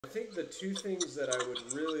I think the two things that I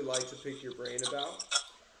would really like to pick your brain about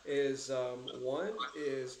is one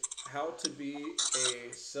is how to be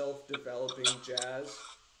a self-developing jazz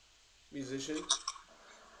musician.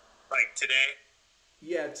 Like today.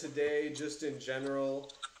 Yeah, today, just in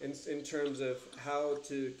general, in terms of how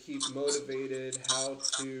to keep motivated, how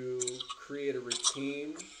to create a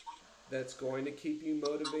routine that's going to keep you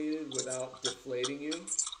motivated without deflating you,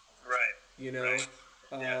 Right. you Right.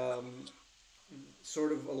 know, Yeah. um,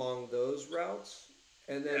 sort of along those routes.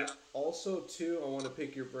 And then Yeah. also, too, I want to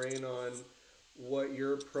pick your brain on what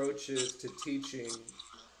your approach is to teaching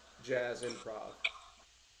jazz improv,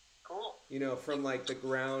 Cool. from like the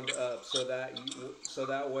ground up, so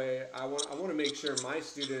that way I want to make sure my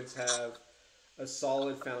students have a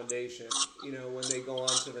solid foundation, when they go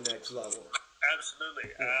on to the next level.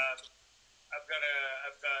 Absolutely. Yeah,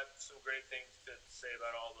 I've got some great things to say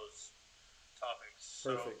about all those topics.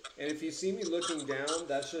 So perfect. And if you see me looking down,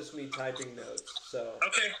 that's just me typing notes. So,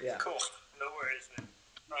 okay, yeah, cool. No worries, man.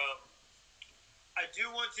 Um, I do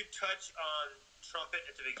want to touch on trumpet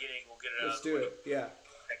at the beginning. We'll get it out let's of the do way. it. Yeah,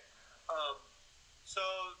 Okay. Um, so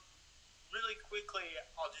really quickly,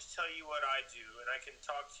 I'll just tell you what I do, and I can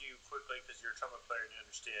talk to you quickly because you're a trumpet player and you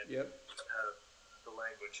understand yep, the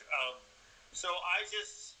language. So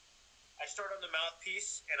I start on the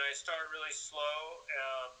mouthpiece and I start really slow,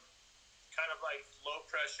 kind of like low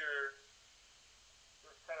pressure,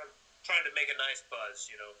 kind of trying to make a nice buzz.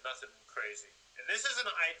 Nothing crazy. And this is an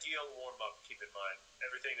ideal warm up. Keep in mind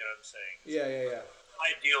everything that I'm saying is yeah, yeah, yeah,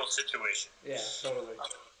 ideal situation. yeah, totally.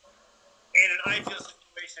 In an ideal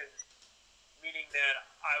situation, meaning that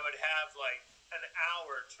I would have like an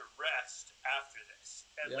hour to rest after this,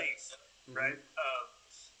 at Yep. least, Mm-hmm. right?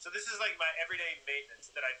 So this is like my everyday maintenance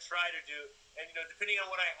that I try to do, and depending on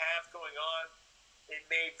what I have going on, it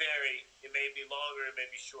may vary. It may be longer, it may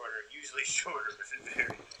be shorter. Usually shorter if it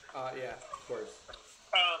varies. Yeah, of course.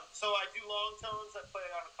 So I do long tones. I play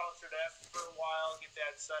on a concert F for a while, get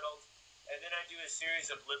that settled, and then I do a series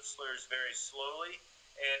of lip slurs very slowly,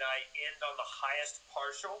 and I end on the highest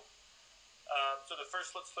partial. So the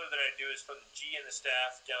first lip slur that I do is from G in the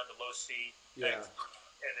staff down to low C, Yeah.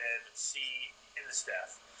 and then C in the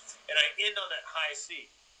staff. And I end on that high C.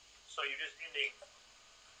 So you're just ending.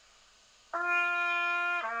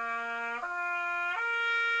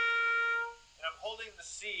 And I'm holding the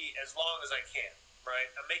C as long as I can, right?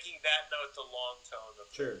 I'm making that note the long tone of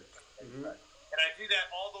the. Sure. Mm-hmm. And I do that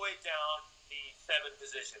all the way down the 7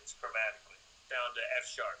 positions chromatically, down to F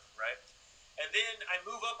sharp, right? And then I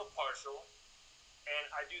move up a partial, and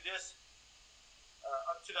I do this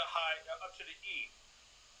up to the high, up to the E.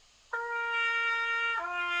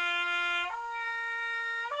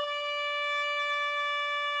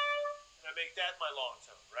 And I make that my long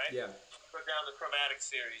tone, right? Yeah. Go down the chromatic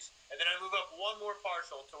series. And then I move up one more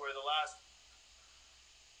partial to where the last.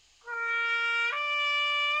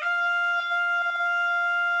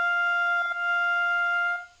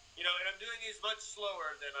 And I'm doing these much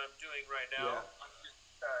slower than I'm doing right now,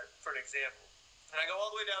 Yeah. for an example. And I go all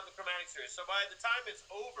the way down the chromatic series. So by the time it's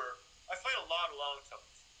over, I played a lot of long tones.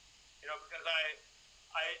 Because I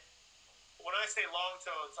when I say long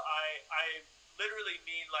tones, I literally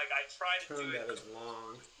mean like I try to do Tone it. that is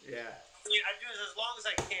long. Yeah. I do this as long as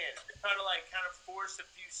I can. I try to kind of force a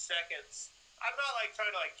few seconds. I'm not like trying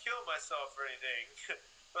to kill myself or anything,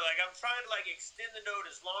 but like I'm trying to extend the note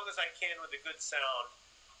as long as I can with a good sound,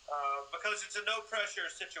 because it's a no pressure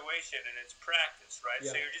situation and it's practice, right?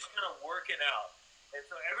 Yeah. So you're just kind of working out, and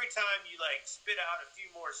so every time you spit out a few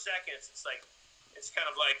more seconds, it's kind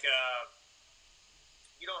of like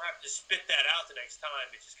you don't have to spit that out the next time.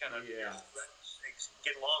 It just kind of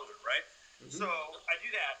get longer, right? Mm-hmm. So I do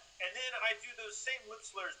that, and then I do those same lip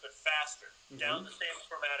slurs but faster, down the same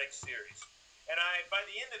chromatic series. And by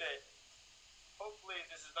the end of it, hopefully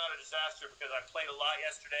this is not a disaster because I played a lot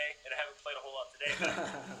yesterday and I haven't played a whole lot today.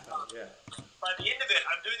 But, yeah. By the end of it,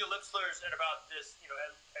 I'm doing the lip slurs at about this,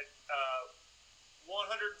 at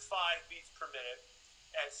 105 beats per minute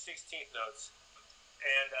at 16th notes,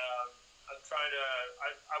 and I'm trying to.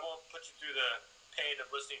 I won't put you through the pain of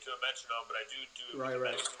listening to a metronome, but I do it.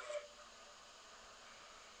 Right.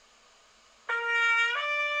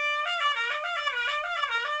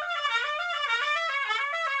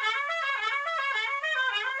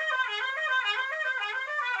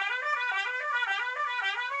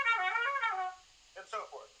 And so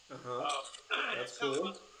forth. That's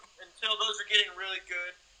cool. Until those are getting really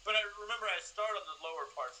good. But I remember I start on the lower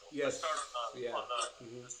partial. Yes. I start on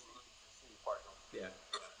the C partial. Yeah.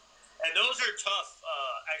 And those are tough,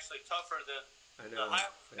 actually tougher than the high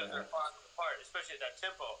ones because they're farther apart, especially at that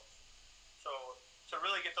tempo. So to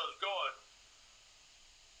really get those going,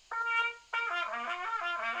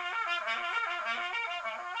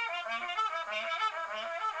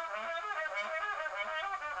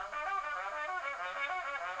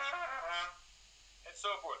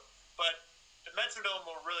 forth. But the metronome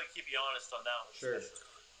will really keep you honest on that one. Sure.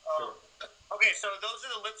 Um, okay, so those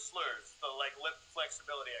are the lip slurs, the like lip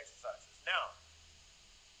flexibility exercises. Now,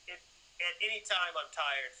 at any time I'm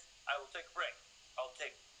tired, I will take a break. I'll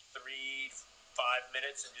take 3-5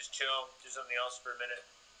 minutes and just chill, do something else for a minute,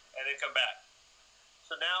 and then come back.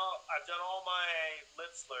 So now I've done all my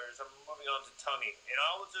lip slurs. I'm moving on to tonguing, and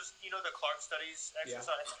I will just, the Clark Studies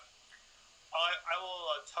exercise. Yeah. I will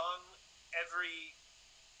tongue every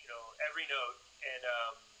note and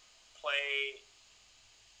play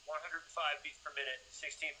 105 beats per minute,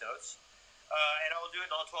 16th notes, and I will do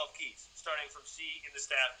it in all 12 keys, starting from C in the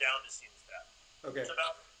staff down to C in the staff. Okay. It's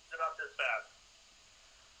about this fast.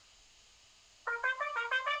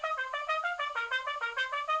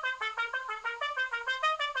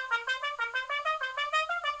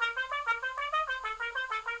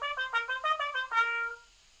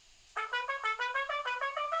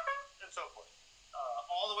 And so forth,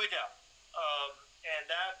 all the way down, and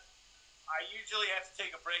that I usually have to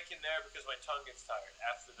take a break in there because my tongue gets tired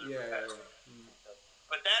after the repetition. Yeah.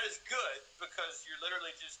 But that is good because you're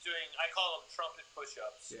literally just doing, I call them trumpet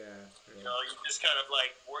push-ups. Yeah. You're just kind of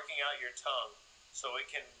like working out your tongue so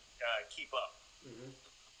it can keep up. Mm-hmm.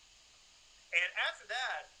 And after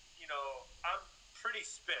that, I'm pretty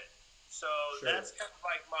spent. So that's kind of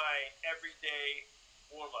like my everyday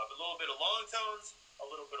warm-up. A little bit of long tones, a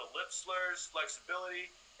little bit of lip slurs,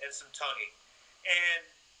 flexibility, and some tonguing. And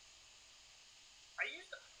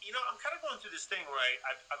I'm kind of going through this thing where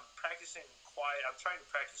I'm practicing quiet. I'm trying to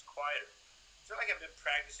practice quieter. I feel like I've been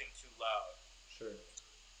practicing too loud. Sure.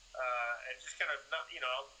 And just kind of not,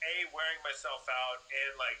 wearing myself out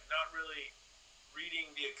and like not really reading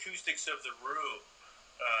the acoustics of the room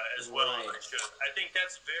as well as I should. I think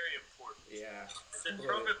that's very important. Yeah. As a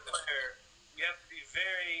trumpet player, you have to be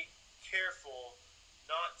very careful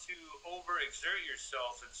not to overexert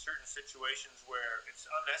yourself in certain situations where it's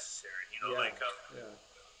unnecessary.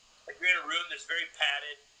 Like you're in a room that's very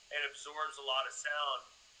padded and absorbs a lot of sound.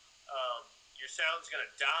 Your sound's going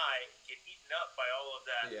to die and get eaten up by all of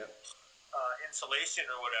that insulation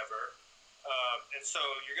or whatever. And so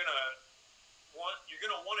you're going to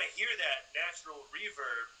want to hear that natural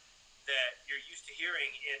reverb that you're used to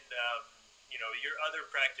hearing in your other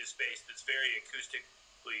practice space that's very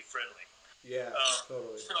acoustically friendly. Yeah,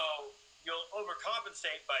 totally. So you'll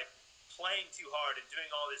overcompensate by playing too hard and doing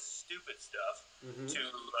all this stupid stuff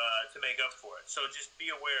to make up for it. So just be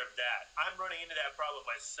aware of that. I'm running into that problem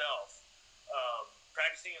myself.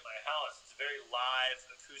 Practicing at my house, it's a very live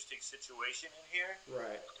acoustic situation in here.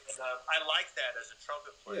 Right. And I like that as a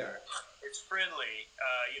trumpet player. Yeah. It's friendly.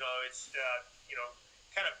 It's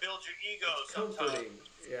kind of builds your ego it's comforting.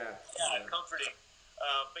 sometimes. Yeah, comforting.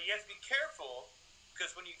 But you have to be careful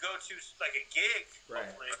because when you go to like a gig,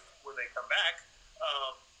 hopefully when they come back,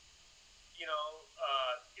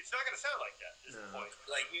 it's not going to sound like that. Is the point?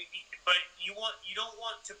 Like you don't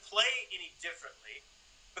want to play any differently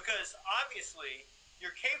because obviously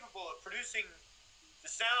you're capable of producing the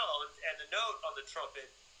sound and the note on the trumpet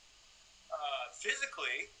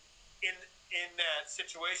physically in that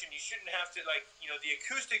situation. You shouldn't have to the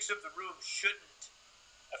acoustics of the room shouldn't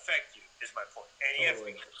affect you. Is my point, and you have to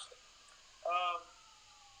be careful.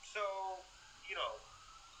 So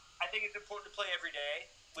I think it's important to play every day.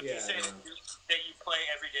 Would you say that you play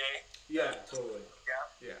every day? Yeah, totally.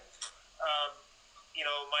 Yeah.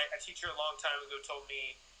 A teacher a long time ago told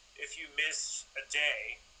me if you miss a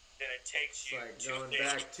day, then it takes you like going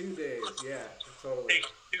back 2 days. Yeah, totally. It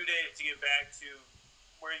takes 2 days to get back to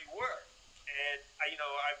where you were. And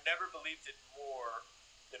I've never believed it more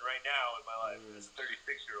than right now in my life as a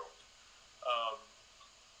 36-year-old.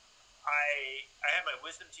 I had my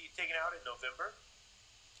wisdom teeth taken out in November.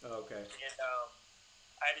 Oh, okay. And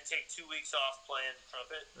I had to take 2 weeks off playing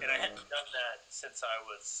trumpet, and I hadn't done that since I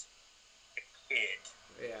was a kid.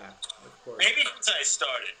 Yeah, of course. Maybe since I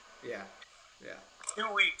started. Yeah. 2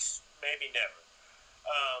 weeks, maybe never.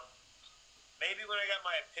 Maybe when I got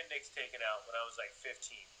my appendix taken out when I was like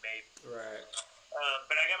 15, maybe. Right.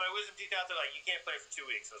 But I got my wisdom teeth out. They're like, you can't play for 2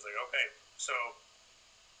 weeks. I was like, okay. So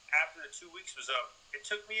after the 2 weeks was up, it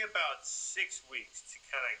took me about 6 weeks to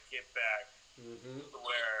kind of get back to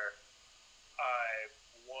where I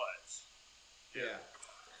was. Yeah.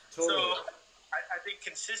 Totally. So I think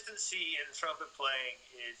consistency in trumpet playing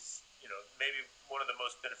is, maybe one of the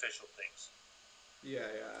most beneficial things. Yeah,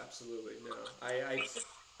 absolutely. No,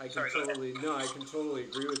 I can totally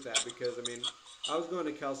agree with that because I was going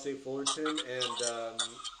to Cal State Fullerton and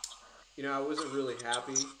I wasn't really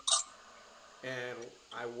happy, and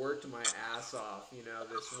I worked my ass off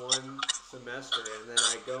this one semester, and then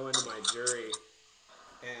I go into my jury,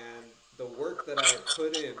 and the work that I had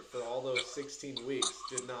put in for all those 16 weeks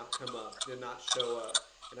did not come up, did not show up.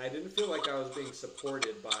 And I didn't feel like I was being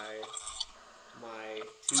supported by my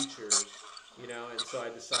teachers, and so I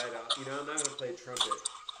decided, I'm not going to play trumpet.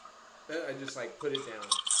 I just like put it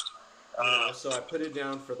down, so I put it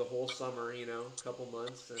down for the whole summer, a couple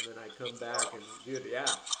months, and then I come back and, dude, yeah.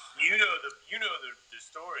 The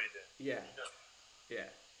story then. Yeah. Yeah.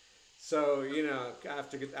 So,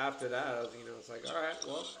 after that, I was, it's like, all right,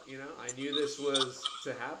 well, I knew this was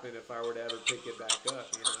to happen if I were to ever pick it back up,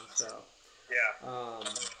 so. Yeah.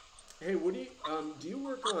 Hey, what do you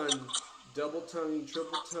work on double tonguing,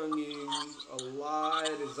 triple tonguing a lot?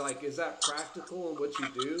 Is that practical in what you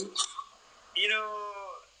do? In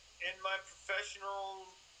my professional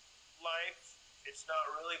life, it's not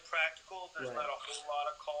really practical. There's not a whole lot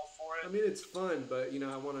of call for it. I mean, it's fun, but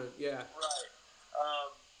I want to, yeah. Right.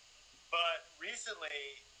 But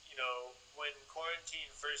recently, when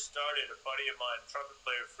quarantine first started, a buddy of mine, trumpet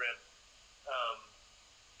player friend,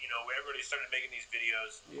 everybody started making these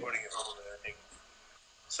videos, recording at home and everything.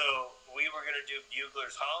 So we were going to do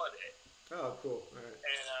Bugler's Holiday. Oh, cool. All right.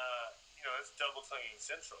 And, it's double tonguing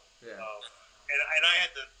central. Yeah. And I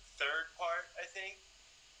had the third part, I think.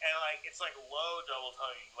 And, it's low double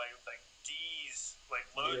tonguing, like D's,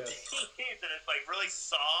 low D's, and it's, really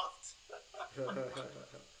soft.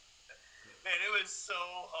 Man, it was so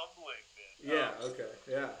humbling, man. Yeah, okay,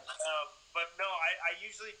 yeah. But no, I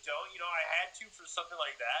usually don't. I had to for something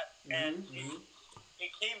like that. And it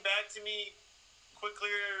came back to me quicker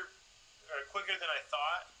than I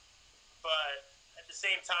thought. But at the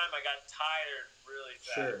same time, I got tired really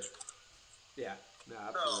fast. Sure. Yeah. No,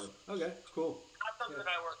 absolutely. So, okay, cool. Not something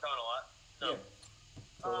I worked on a lot. No. Yeah.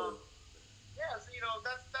 Totally. So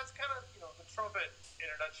that's kind of the trumpet in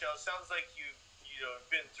a nutshell. Sounds like you've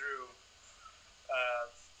been through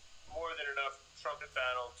more than enough trumpet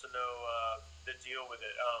battle to know the deal with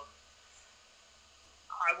it.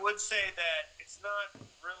 I would say that it's not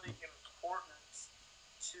really important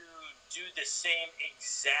to do the same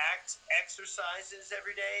exact exercises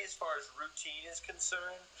every day as far as routine is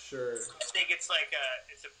concerned. Sure. I think it's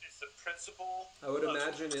it's a principle. I would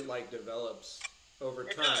imagine it develops over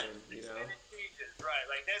time, And it changes, right?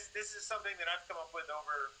 This is something that I've come up with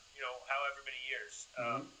over however many years.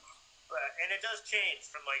 And it does change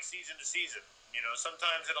from season to season.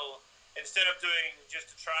 Sometimes instead of doing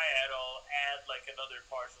just a triad, I'll add another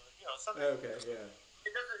partial. Something. Okay, yeah.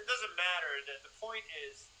 It doesn't matter. That the point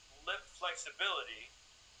is lip flexibility.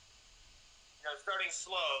 Starting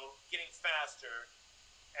slow, getting faster,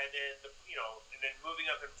 and then and then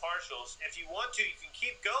moving up in partials. If you want to, you can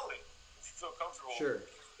keep going if you feel comfortable. Sure.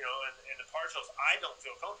 In the partials, I don't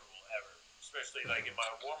feel comfortable ever. Especially in my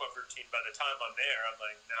warm-up routine, by the time I'm there, I'm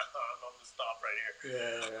like, nah, I'm gonna stop right here.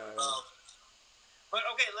 Yeah. But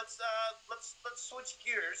okay, let's switch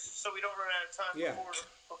gears so we don't run out of time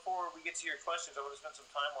before we get to your questions. I want to spend some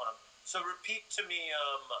time on them. So repeat to me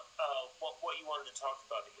what you wanted to talk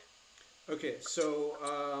about again. Okay, so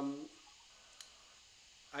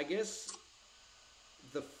I guess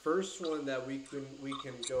the first one that we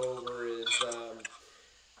can go over is.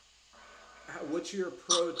 What's your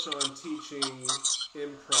approach on teaching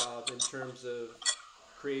improv in terms of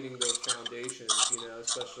creating those foundations,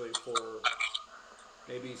 especially for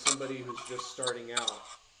maybe somebody who's just starting out,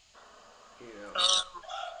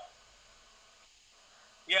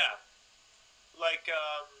 Yeah,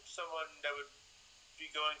 someone that would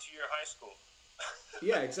be going to your high school.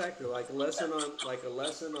 Yeah, exactly. Like a lesson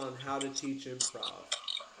on how to teach improv.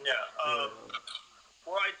 Yeah.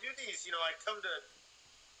 Well, I do these.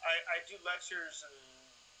 I do lectures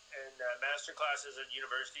and master classes at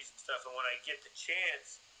universities and stuff, and when I get the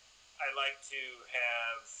chance, I like to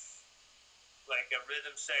have a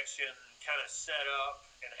rhythm section kind of set up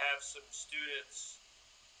and have some students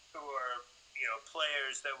who are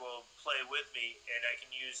players that will play with me, and I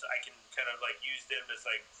can kind of use them as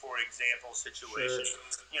for example situations.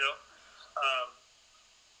 Sure.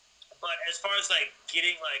 But as far as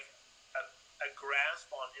getting a grasp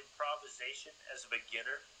on improvisation as a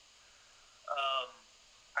beginner,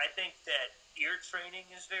 I think that ear training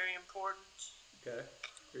is very important. Okay.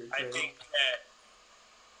 I think that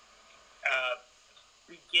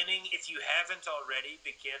beginning, if you haven't already,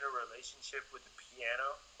 begin a relationship with the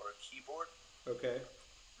piano or a keyboard. Okay.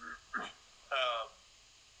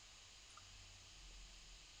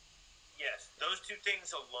 Yes, those two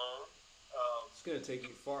things alone. It's going to take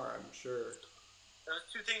you far, I'm sure. Those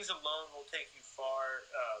two things alone will take you far.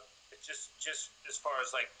 Just as far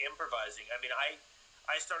as improvising. I mean,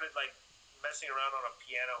 I started messing around on a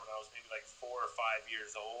piano when I was maybe 4 or 5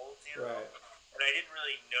 years old. Right. And I didn't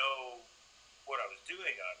really know what I was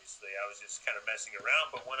doing, obviously. I was just kind of messing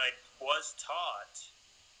around. But when I was taught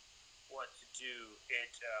what to do,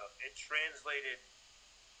 it translated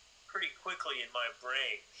pretty quickly in my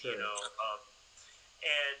brain, Sure.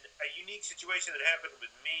 And a unique situation that happened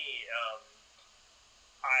with me,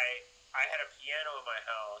 I had a piano in my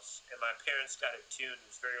house, and my parents got it tuned. It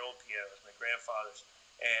was a very old piano. It was my grandfather's.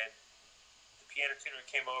 And the piano tuner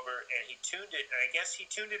came over, and he tuned it. And I guess he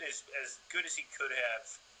tuned it as good as he could have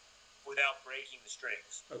without breaking the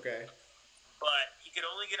strings. Okay. But he could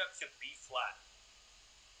only get up to B flat,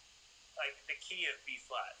 like the key of B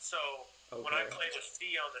flat. So when I played a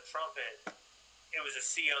C on the trumpet, it was a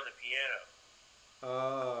C on the piano.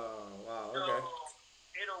 Oh, wow. Okay. So,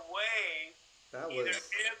 in a way, either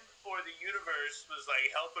him or the universe was like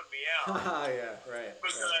helping me out. Yeah, right.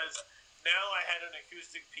 Because now I had an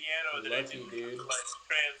acoustic piano that I didn't have to like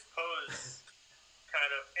transpose,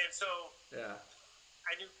 kind of. And so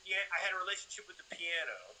I knew I had a relationship with the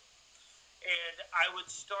piano, and I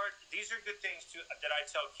would start. These are good things that I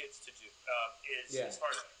tell kids to do. As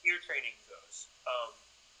far as ear training goes,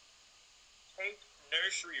 take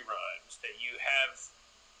nursery rhymes that you have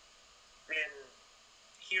been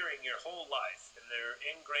hearing your whole life, and they're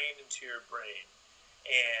ingrained into your brain,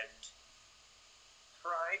 and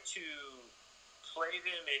try to play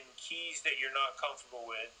them in keys that you're not comfortable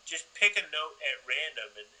with. Just pick a note at random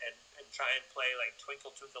and try and play like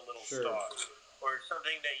Twinkle Twinkle Little Star, or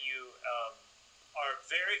something that you are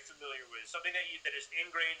very familiar with, something that is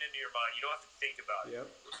ingrained into your mind. You don't have to think about it.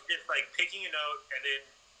 It's like picking a note and then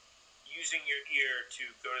using your ear to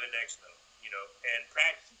go to the next note, and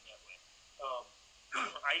practicing that way.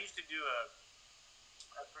 I used to do a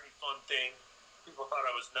pretty fun thing. People thought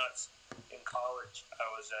I was nuts in college. I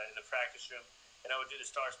was in the practice room, and I would do the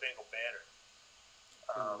Star Spangled Banner.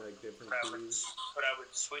 Like different keys. But I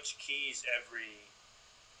would switch keys every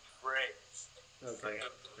phrase. Okay.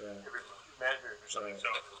 Like every measure or something.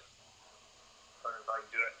 So, I don't know if I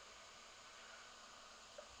can do it.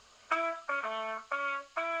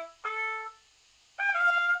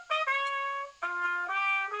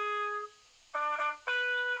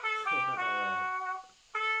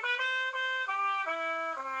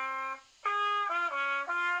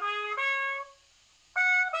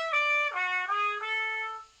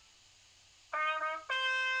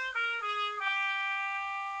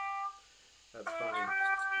 That's funny. And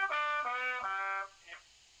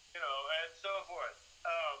so forth.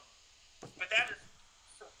 But that is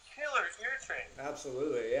some killer ear training.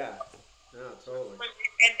 Absolutely, yeah. No, totally.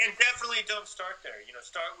 And definitely don't start there.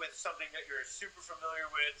 Start with something that you're super familiar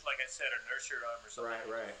with, like I said, a nursery rhyme or something.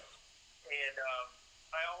 Right. And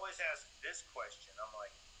I always ask this question. I'm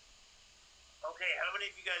like, okay, how many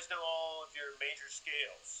of you guys know all of your major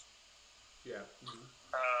scales? Yeah.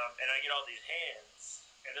 And I get all these hands,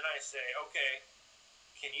 and then I say, okay,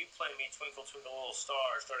 can you play me Twinkle Twinkle Little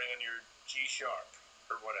Star starting on your G sharp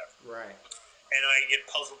or whatever? Right. And I get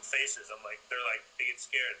puzzled faces. I'm like, they get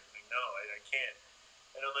scared. I'm like, no, I can't.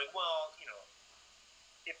 And I'm like, well,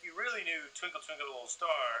 if you really knew Twinkle Twinkle Little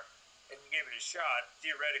Star and you gave it a shot,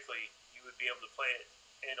 theoretically, you would be able to play it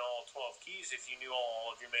in all 12 keys if you knew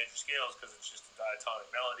all of your major scales, because it's just a diatonic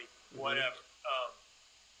melody, whatever.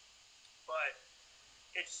 But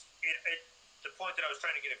the point that I was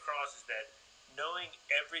trying to get across is that knowing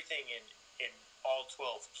everything in all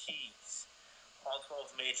 12 keys, all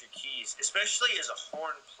 12 major keys, especially as a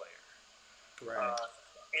horn player,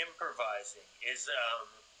 improvising is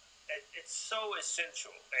it's so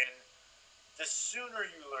essential, and the sooner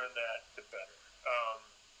you learn that, the better.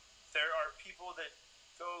 There are people that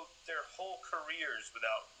go their whole careers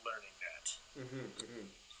without learning that.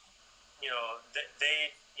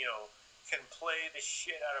 They can play the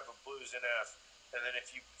shit out of a blues in F, and then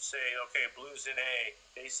if you say, okay, blues in A,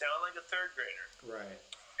 they sound like a third grader. Right.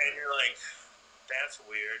 And you're like, that's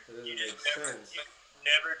weird. You just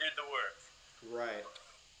never did the work. Right.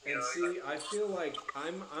 And see, I feel like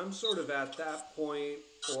I'm sort of at that point,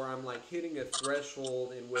 or I'm like hitting a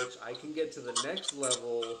threshold in which I can get to the next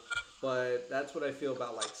level, but that's what I feel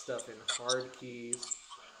about like stuff in hard keys,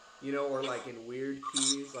 or like in weird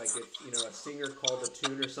keys, like if a singer called a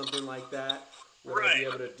tune or something like that, would I be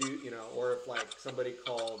able to do, or if like somebody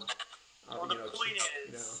called, the point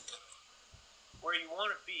is, where you want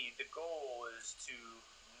to be, the goal is to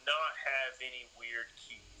not have any weird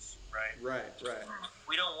keys, right? Right.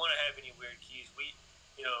 We don't want to have any weird keys.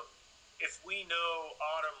 If we know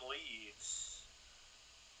autumn leaves,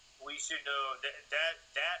 we should know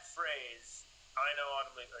that phrase. I know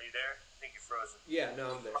autumn leaves. Are you there? I think you're frozen. Yeah,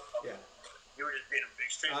 no, I'm there. Yeah. You were just being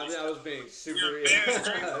extremely. I was being super.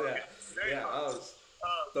 I was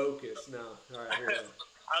focused. No, all right, here we go.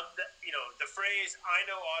 The phrase "I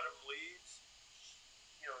know autumn leaves,"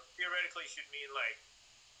 theoretically should mean like,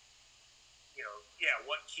 yeah,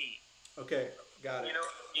 what key? Okay, got it. You know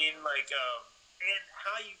what I mean? Like, and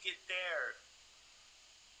how you get there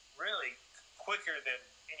really quicker than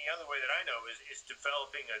any other way that I know is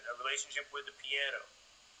developing a relationship with the piano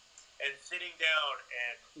and sitting down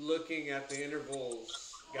and Looking at the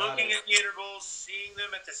intervals. Got looking it. at the intervals, seeing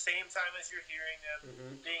them at the same time as you're hearing them,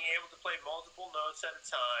 being able to play multiple notes at a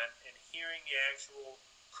time, and hearing the actual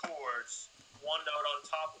chords, one note on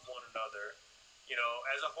top of one another.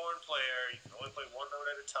 As a horn player, you can only play one note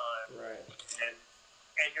at a time, Right. and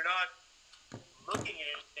you're not looking at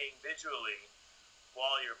anything visually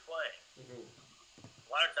while you're playing. A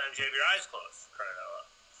lot of times you have your eyes closed, crying out loud.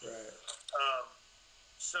 Right.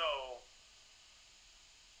 So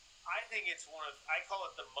I think it's I call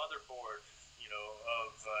it the motherboard,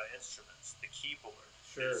 of instruments, the keyboard.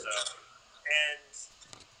 Sure. And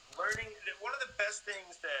learning, one of the best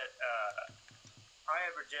things that I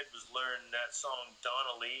ever did was learn that song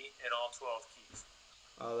Donna Lee in all 12 keys.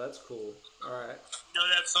 Oh, that's cool. All right. You know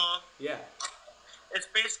that song? Yeah. It's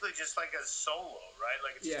basically just like a solo, right?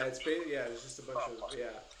 Like it's just a bunch of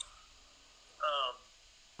yeah.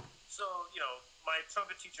 So my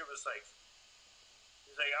trumpet teacher was like,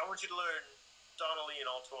 I want you to learn Donna Lee in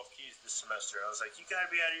all 12 keys this semester. I was like, you gotta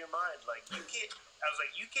be out of your mind. Like, you can't. I was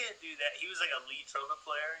like, you can't do that. He was like a lead trumpet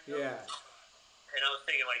player. Yeah. And I was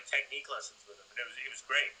taking like technique lessons with him, and it was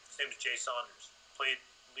great. His name was Jay Saunders. Played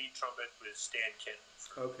lead trumpet with Stan Kenton.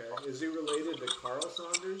 Okay. Is he related to Carl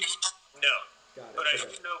Saunders? No. Got it. But I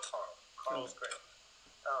do know Carl. Carl's great.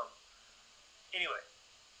 Anyway,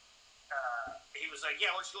 he was like,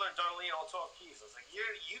 "Yeah, I want you to learn Donna Lee in all 12 keys." I was like,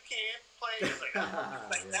 "You can't play." He was like,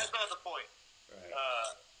 "That's not the point." Right.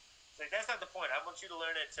 That's not the point. I want you to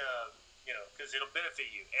learn it, because it'll benefit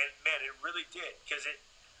you. And man, it really did. Because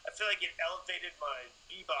I feel like it elevated my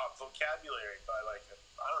bebop vocabulary by like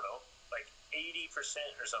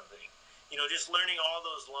 80% or something. Just learning all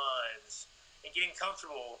those lines and getting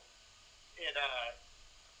comfortable in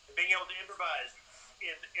being able to improvise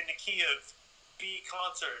in the key of B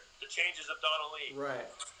concert, the changes of Donna Lee. Right.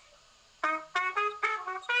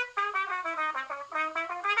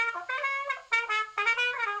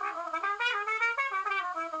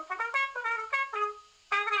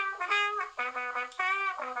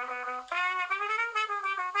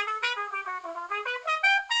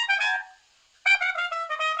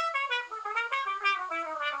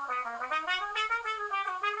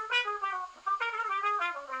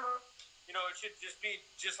 It should just be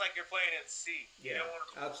just like you're playing in C. Yeah,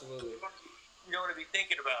 absolutely. You don't want to be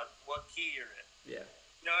thinking about what key you're in. Yeah.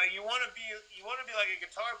 You want to be like a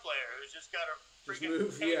guitar player who's just got a freaking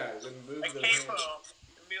move the hand. And be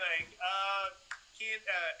like, key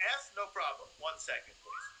F, no problem. 1 second,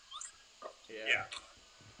 please. Yeah.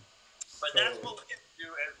 But that's what we have to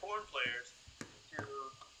do as horn players to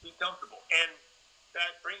be comfortable. And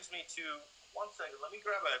that brings me to 1 second. Let me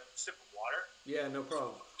grab a sip of water. Yeah, no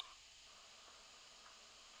problem.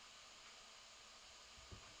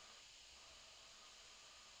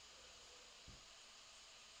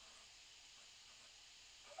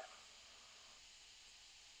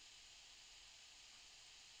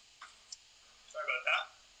 Sorry about that.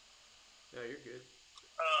 No, you're good.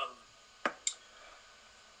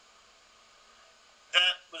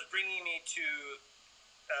 That was bringing me to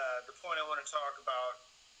the point I want to talk about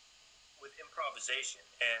with improvisation.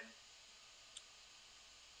 And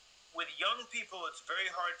with young people, it's very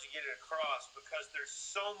hard to get it across because there's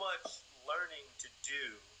so much learning to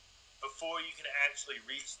do before you can actually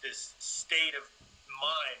reach this state of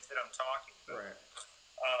mind that I'm talking about. Right.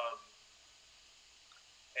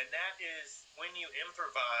 And that is when you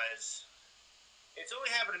improvise. It's only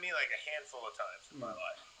happened to me like a handful of times in my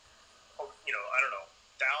life. I don't know,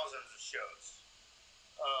 thousands of shows.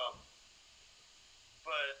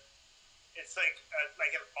 But it's like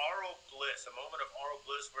an aural bliss, a moment of aural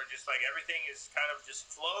bliss where just like everything is kind of just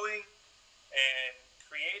flowing, and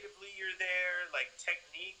creatively you're there. Like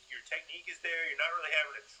your technique is there. You're not really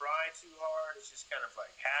having to try too hard. It's just kind of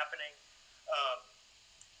like happening.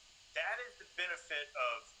 That is the benefit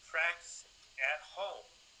of practicing at home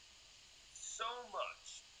so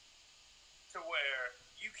much to where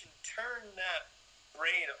you can turn that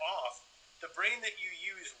brain off. The brain that you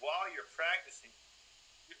use while you're practicing,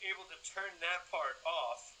 you're able to turn that part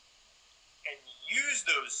off and use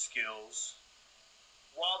those skills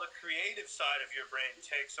while the creative side of your brain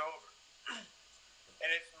takes over. And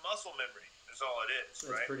it's muscle memory is all it is,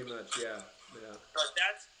 right? That's pretty much, yeah. But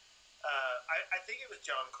that's, I think it was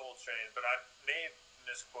John Coltrane, but I may have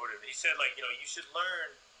misquoted. He said, you should learn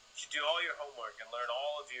you should do all your homework and learn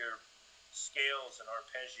all of your scales and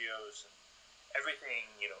arpeggios and everything,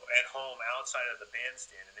 at home outside of the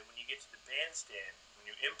bandstand. And then when you get to the bandstand, when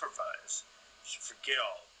you improvise, you should forget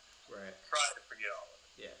all of it. Right. Try to forget all of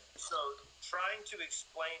Yeah. it. So trying to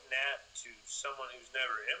explain that to someone who's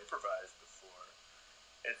never improvised before,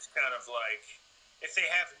 it's kind of like if they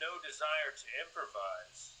have no desire to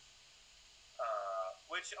improvise,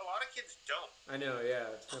 which a lot of kids don't. I know,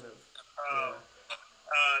 yeah, it's kind of.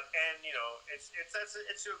 And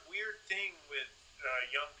it's a weird thing with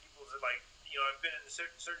young people that I've been in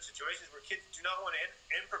certain situations where kids do not want to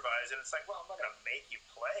improvise, and it's like, well, I'm not going to make you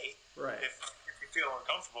play. Right. If you feel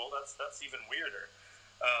uncomfortable, that's even weirder.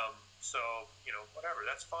 So whatever,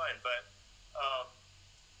 that's fine. But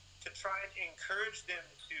to try and encourage them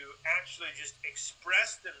to actually just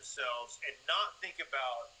express themselves and not think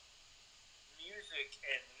about music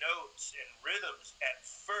and notes and rhythms at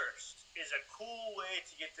first is a cool way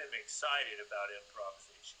to get them excited about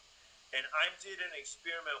improvisation. And I did an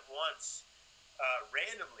experiment once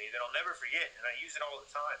randomly that I'll never forget, and I use it all the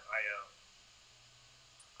time.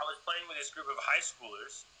 I was playing with this group of high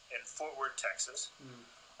schoolers in Fort Worth, Texas.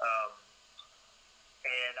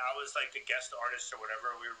 And I was like the guest artist or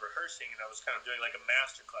whatever. We were rehearsing, and I was kind of doing like a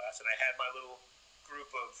master class, and I had my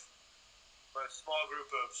small group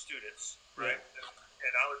of students, right? Yeah.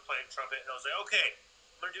 And I was playing trumpet, and I was like, okay,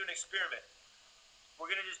 I'm going to do an experiment. We're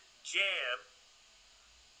going to just jam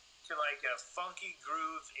to like a funky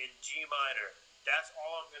groove in G minor. That's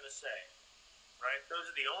all I'm going to say, right? Those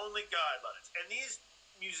are the only guidelines. And these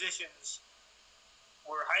musicians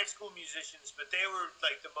were high school musicians, but they were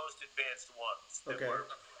like the most advanced ones that were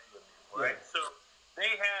playing with me, right? Yeah. So they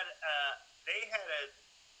had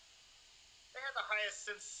the highest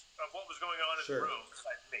sense of what was going on in the room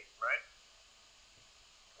besides me, right?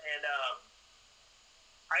 And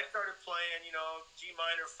I started playing, G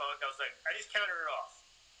minor funk. I was like, I just counted it off.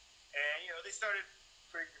 And, they started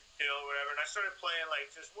pretty chill or whatever. And I started playing, like,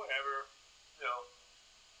 just whatever,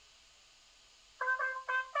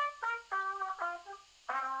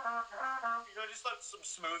 just like some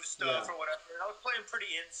smooth stuff or whatever. And I was playing pretty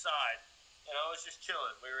inside. And I was just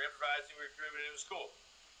chilling. We were improvising, we were grooving, it was cool.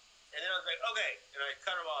 And then I was like, okay. And I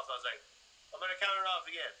cut them off. I was like, I'm going to count it off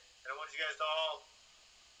again. And I want you guys to all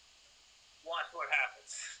watch what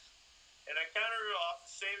happens. And I counted it off,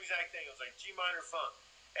 same exact thing. It was like G minor funk.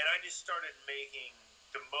 And I just started making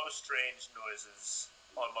the most strange noises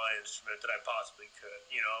on my instrument that I possibly could.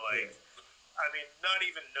 I mean, not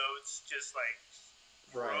even notes, just like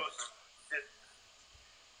gross, just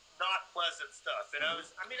not pleasant stuff. And I was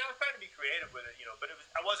trying to be creative with it, but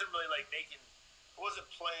I wasn't really like I wasn't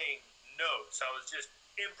playing notes. I was just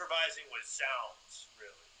improvising with sounds,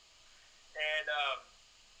 really. And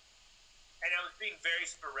I was being very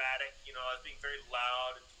sporadic, I was being very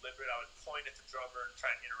loud and deliberate. I would point at the drummer and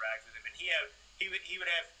try and interact with him, and he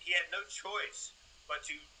had no choice but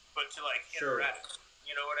to like interact.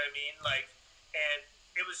 You know what I mean? Like, and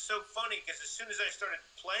it was so funny because as soon as I started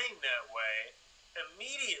playing that way,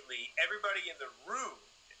 immediately everybody in the room,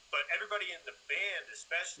 but everybody in the band,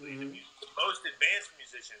 especially the most advanced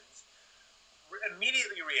musicians,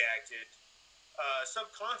 immediately reacted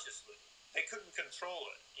subconsciously. They couldn't control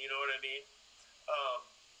it. You know what I mean?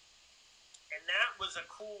 And that was a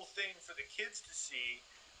cool thing for the kids to see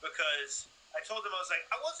because I told them, I was like,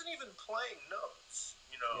 I wasn't even playing notes.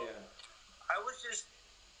 I was just,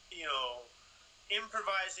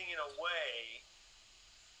 improvising in a way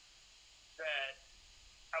that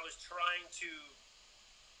I was trying to,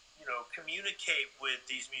 communicate with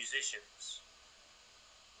these musicians.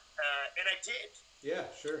 And I did. Yeah,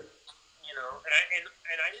 sure.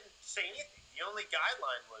 And I didn't say anything. The only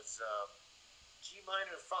guideline was G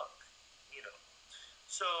minor funk,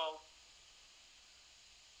 So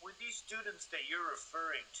with these students that you're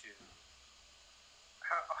referring to,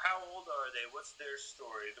 how old are they? What's their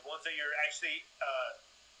story? The ones that you're actually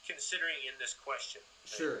considering in this question.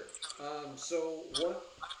 Sure. So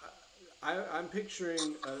what I'm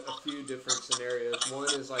picturing a few different scenarios. One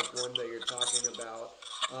is like one that you're talking about.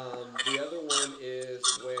 The other one is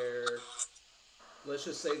where, let's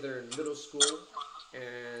just say they're in middle school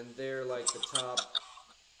and they're like the top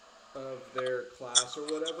of their class or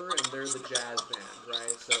whatever, and they're the jazz band,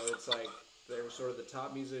 right? So it's like they're sort of the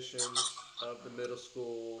top musicians of the middle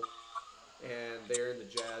school and they're in the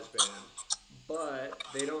jazz band, but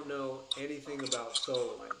they don't know anything about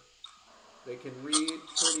soloing. They can read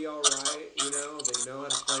pretty all right, they know how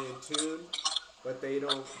to play in tune, but they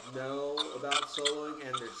don't know about soloing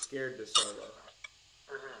and they're scared to solo.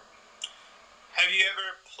 Have you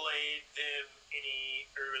ever played them any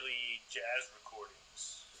early jazz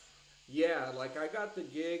recordings? Yeah, like I got the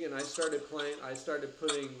gig and I started playing. I started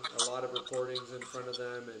putting a lot of recordings in front of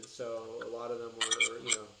them, and so a lot of them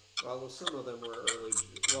were, well, some of them were early.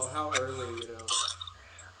 Well, how early,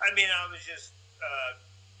 I mean, I was just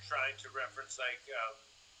trying to reference like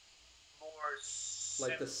more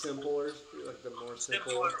like the simpler, like the more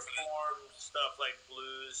simple. simpler form stuff like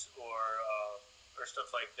blues or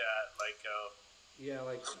stuff like that. Like Yeah,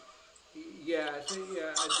 like yeah, I think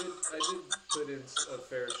yeah, I did put in a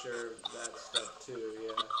fair share of that stuff too.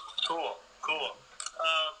 Yeah, cool, cool.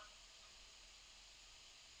 yeah,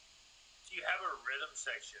 Do you have a rhythm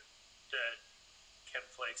section that can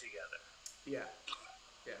play together? yeah,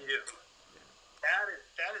 yeah, You do. yeah.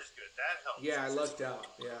 That is good. That helps. Yeah, I lucked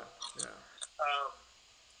out. Yeah, yeah. Um,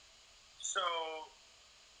 so,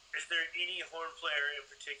 is there any horn player in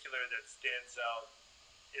particular that stands out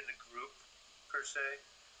in the group per se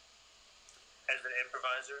as an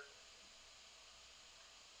improviser?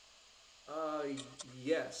 Uh,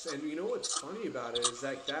 yes, and you know what's funny about it is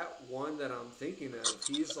like that one that I'm thinking of.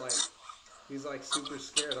 He's like super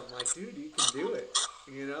scared. I'm like, dude, you can do it.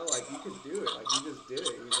 Like you can do it. Like you just did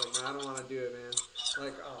it. He's like, no, I don't want to do it, man.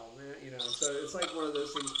 Like, oh man, So it's like one of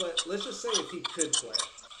those things. But let's just say if he could play,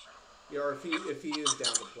 or if he is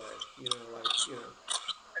down to play,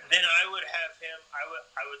 Then I would have him.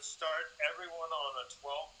 I would start everyone on a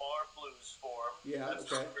 12-bar blues form. Yeah,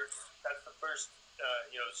 okay. That's the first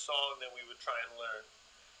song that we would try and learn.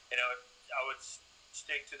 I would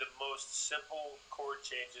stick to the most simple chord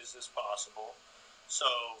changes as possible. So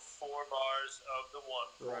 4 bars of the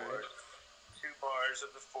 1 chord, Right. 2 bars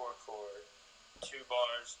of the 4 chord, 2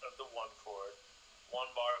 bars of the 1 chord, 1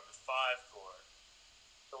 bar of the 5 chord.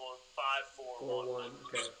 So 5, 4, 1, 1, 2. 4-1.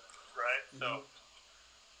 Okay. Right. Mm-hmm.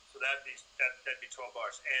 So that'd be 12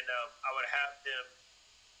 bars, and I would have them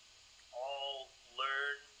all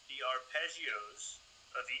learn the arpeggios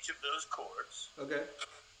of each of those chords. Okay.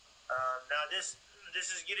 Now this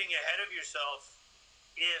is getting ahead of yourself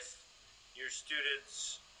if your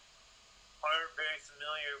students aren't very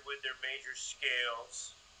familiar with their major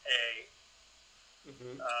scales,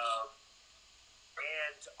 Mm-hmm.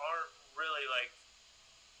 and aren't really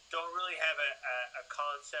don't really have a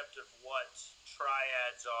concept of what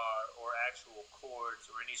triads are or actual chords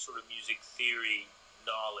or any sort of music theory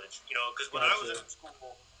knowledge. Because when I was Gotcha. in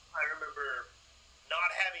school, I remember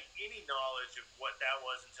not having any knowledge of what that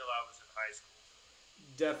was until I was in high school.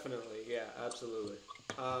 Definitely. Yeah. Absolutely.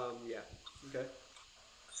 Yeah. Okay.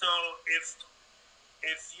 So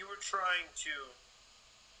if you were trying to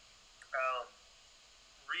um,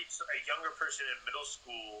 reach a younger person in middle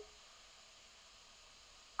school,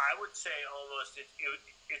 I would say almost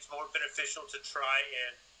it's more beneficial to try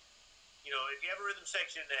and, if you have a rhythm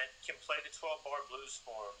section that can play the 12-bar blues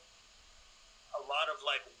form, a lot of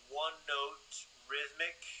one note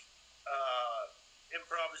rhythmic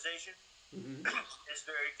improvisation Mm-hmm. is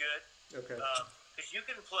very good. Okay. Because you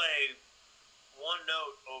can play one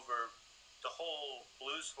note over the whole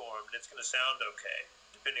blues form and it's going to sound okay,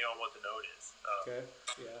 depending on what the note is. Okay.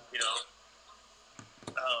 Yeah.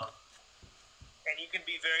 Um, and you can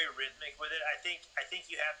be very rhythmic with it. I think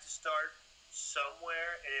you have to start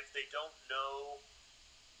somewhere, and if they don't know,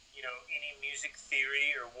 any music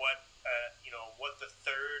theory or what the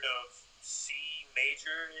third of C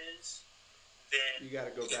major is, then You got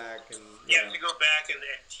to go back and you have to go back and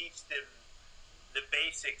teach them the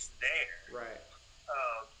basics there. Right.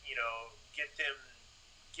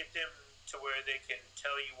 Get them to where they can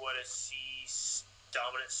tell you what a C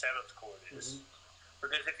dominant seventh chord is. Mm-hmm.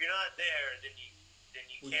 Because if you're not there, then you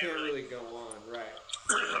We can't can't really really go on. Right.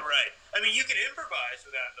 right. I mean, you can improvise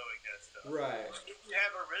without knowing that stuff. Right. If you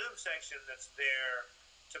have a rhythm section that's there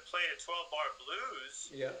to play a 12-bar blues,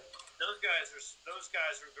 Yeah. those guys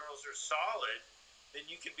or girls are solid. Then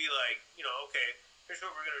you can be like, okay, here's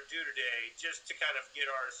what we're gonna do today, just to kind of get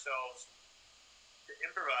ourselves to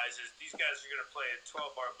improvise. Is these guys are gonna play a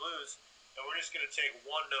 12-bar blues, and we're just gonna take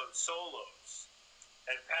one note solos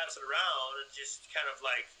and pass it around and just kind of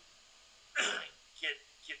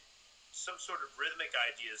get some sort of rhythmic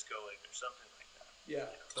ideas going or something like that. Yeah.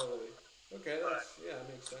 Totally. Okay. That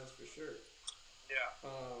makes sense for sure. Yeah.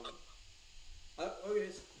 Okay.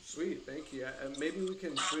 Sweet. Thank you. Maybe we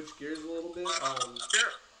can switch gears a little bit.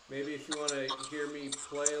 Sure. Maybe if you want to hear me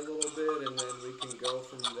play a little bit, and then we can go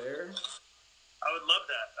from there. I would love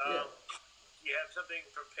that. Yeah. Do you have something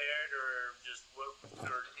prepared or just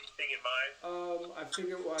or anything in mind?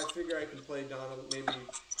 I figure I can play Donna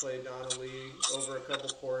Lee over a couple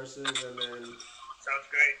choruses, and then Sounds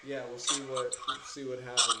great. yeah, we'll see what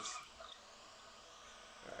happens.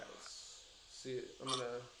 All right, let's see.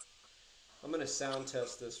 I'm gonna sound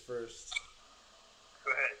test this first.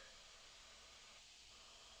 Go ahead.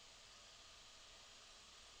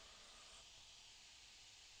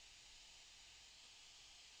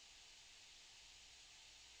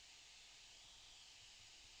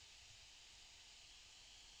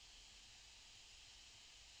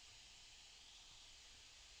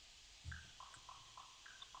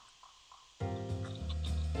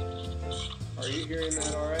 you hearing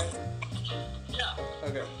that all right? Yeah.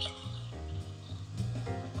 Okay.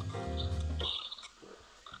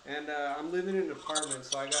 And I'm living in an apartment,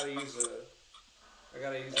 so I gotta use a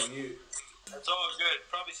mute. That's all good.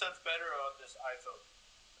 Probably sounds better on this iPhone.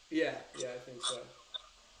 Yeah, I think so.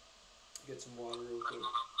 Get some water real quick.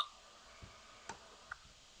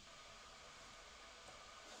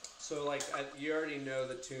 So, like, you already know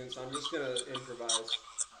the tune, so I'm just gonna improvise.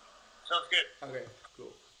 Sounds good. Okay,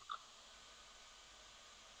 cool.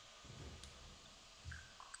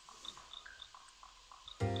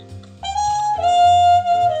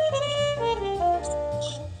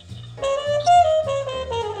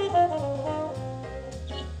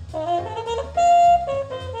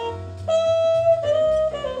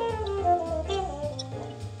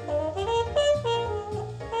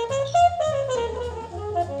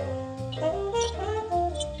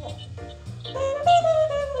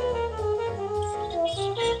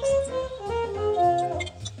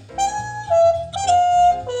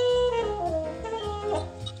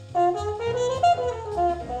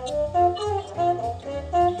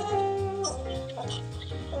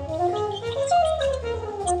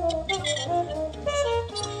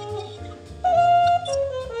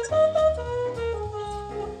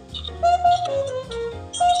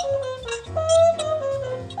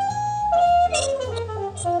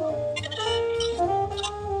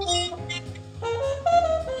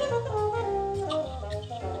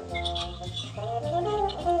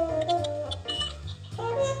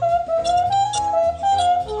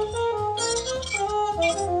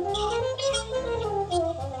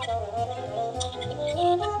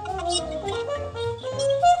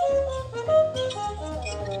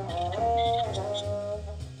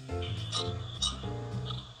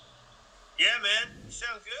 Yeah, man. You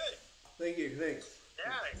sound good. Thank you. Thanks. Yeah,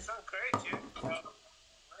 you sound great, dude. My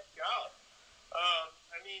God.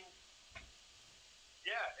 I mean,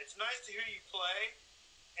 yeah, it's nice to hear you play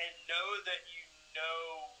and know that you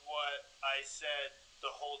know what I said the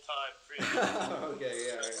whole time previously. Okay,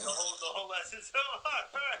 yeah. The whole lesson.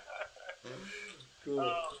 Cool.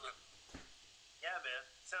 Yeah, man.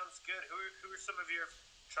 Sounds good. Who are some of your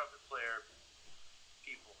trumpet player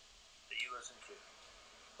people that you listen to?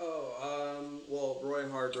 Well, Roy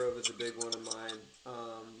Hargrove is a big one of mine.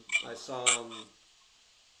 I saw him,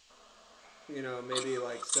 maybe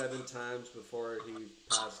like 7 times before he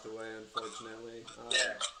passed away, unfortunately.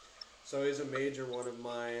 Yeah. So he's a major one of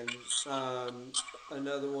mine.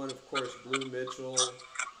 Another one, of course, Blue Mitchell,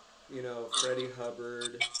 Freddie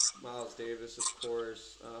Hubbard, Miles Davis, of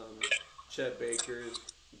course. Chet Baker's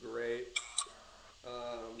great.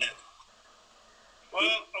 Well,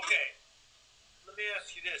 okay. Let me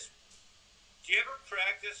ask you this. Do you ever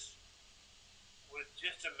practice with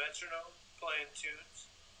just a metronome playing tunes?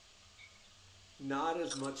 Not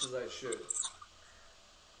as much as I should.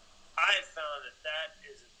 I have found that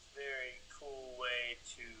is a very cool way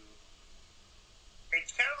to...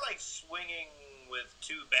 It's kind of like swinging with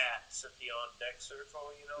 2 bats at the on-deck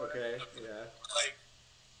circle, you know what I mean? Okay, yeah. Like,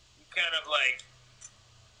 you kind of like...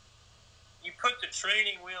 You put the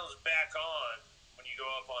training wheels back on when you go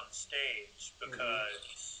up on stage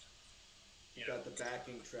because... You got the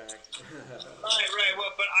backing track. Right.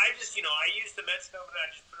 Well, but I just, I use the metronome and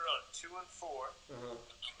I just put it on 2 and 4. Uh-huh.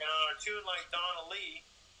 And on a tune like Donna Lee,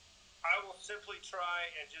 I will simply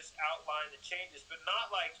try and just outline the changes, but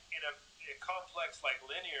not like in a complex, like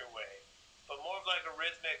linear way, but more of like a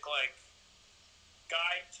rhythmic, like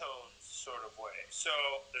guide tones sort of way. So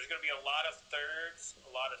there's going to be a lot of thirds,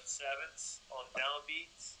 a lot of sevenths on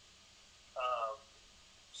downbeats.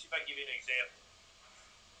 See if I can give you an example.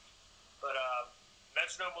 But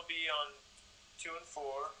metronome will be on 2 and 4.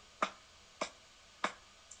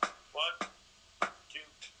 1, 2,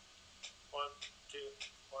 1, 2,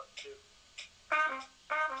 1, 2.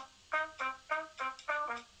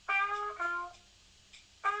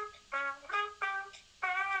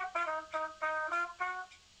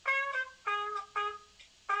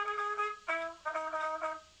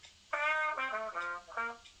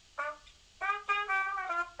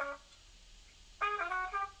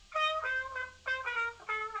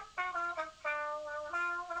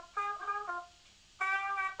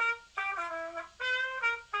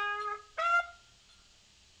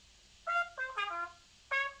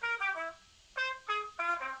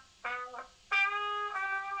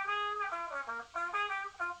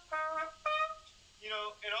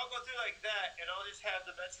 And I'll go through like that, and I'll just have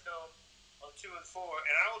the metronome on 2 and 4,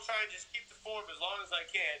 and I will try and just keep the form as long as I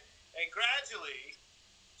can, and gradually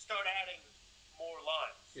start adding more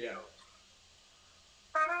lines. Yeah.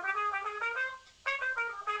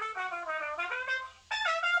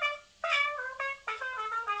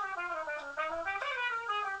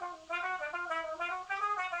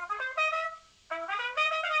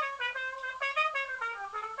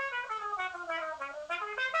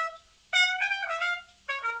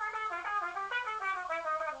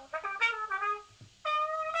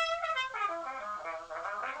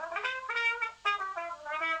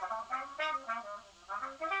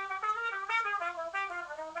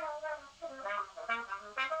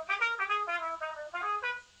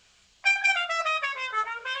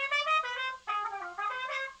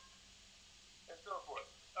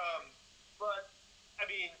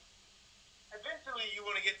 eventually you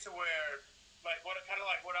want to get to where, like what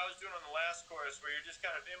I was doing on the last course, where you're just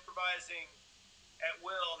kind of improvising at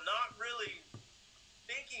will, not really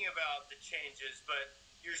thinking about the changes, but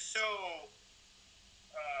you're so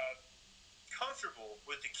comfortable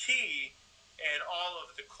with the key and all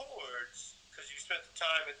of the chords because you spent the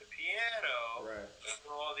time at the piano, right, and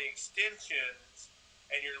all the extensions,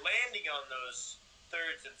 and you're landing on those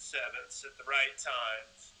thirds and sevenths at the right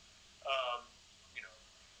times. Um, you know,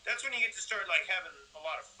 that's when you get to start like having a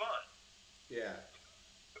lot of fun yeah,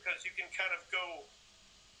 because you can kind of go.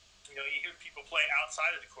 You know, you hear people play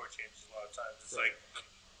outside of the chord changes a lot of times. It's right. like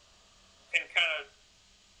you can kind of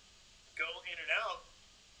go in and out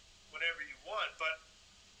whenever you want, but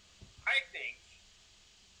I think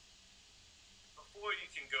before you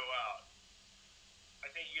can go out,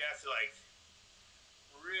 I think you have to like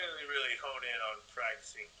really, really hone in on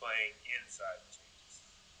practicing playing inside the changes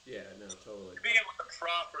Yeah, no, totally. to be able to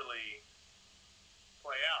properly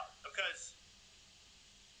play out. Because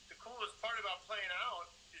the coolest part about playing out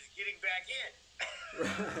is getting back in.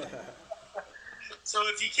 So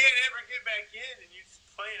if you can't ever get back in and you're just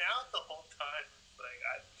playing out the whole time, it's like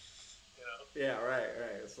you know. Yeah, right.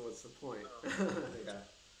 So what's the point? Yeah,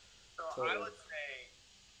 So I totally. would say,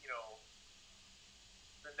 you know,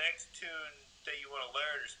 the next tune that you want to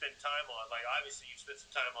learn or spend time on, like obviously you spent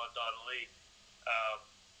some time on Donna Lee. Um,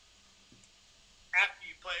 After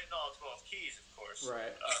you play it in all 12 keys, of course,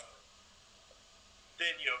 Right.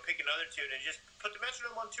 then you know pick another tune and just put the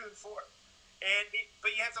metronome on 2 and 4. But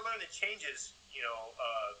you have to learn the changes. You know,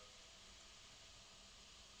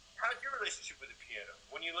 how's your relationship with the piano?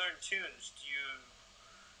 When you learn tunes, do you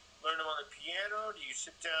learn them on the piano? Do you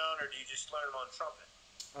sit down, or do you just learn them on trumpet?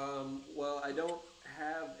 Well, I don't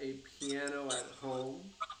have a piano at home,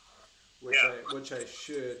 Yeah. which I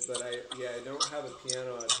should, but I don't have a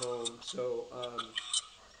piano at home. So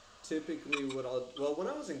typically, when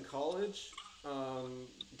I was in college,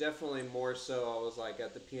 definitely more so. I was like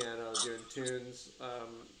at the piano doing tunes,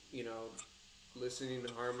 you know, listening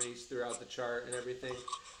to harmonies throughout the chart and everything.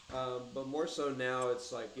 But more so now,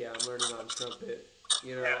 it's like, yeah, I'm learning on trumpet,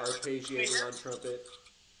 you know, Yeah. arpeggiating on trumpet.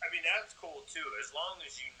 I mean, that's cool too. As long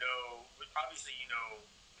as you know, obviously you know,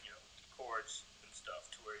 chords and stuff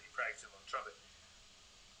to where you practice them on trumpet.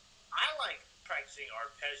 I like practicing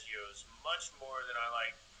arpeggios much more than I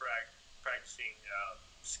like practicing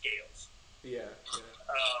scales. Yeah, yeah,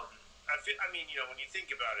 I mean, you know, when you think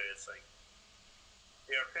about it, it's like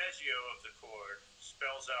the arpeggio of the chord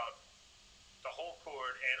spells out the whole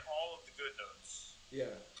chord and all of the good notes. yeah,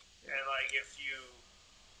 And like if you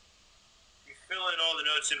fill in all the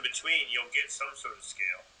notes in between, you'll get some sort of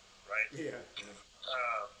scale, right? yeah, yeah.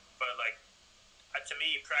 But like to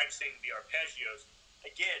me, practicing the arpeggios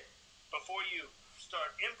again before you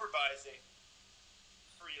start improvising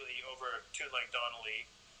freely over a tune like Donna Lee,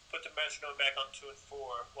 put the metronome back on 2 and 4.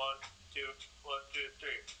 1, 2, 1, 2,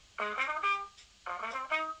 3.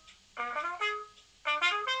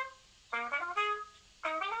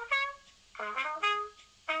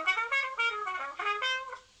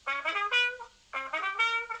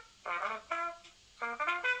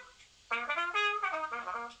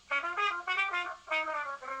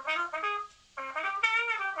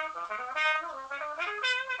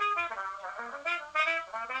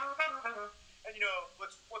 And you know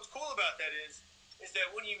what's cool about that is that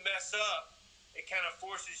when you mess up, it kind of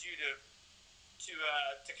forces you to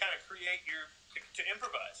kind of create to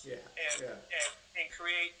improvise Yeah, and, yeah. and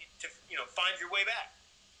create to find your way back.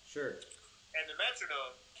 Sure. And the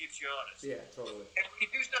metronome keeps you honest. Yeah, totally. And when you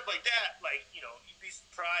do stuff like that, like you'd be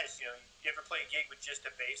surprised. You ever play a gig with just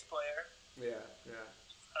a bass player? Yeah, yeah.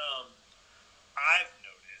 I've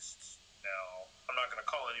noticed. Now I'm not going to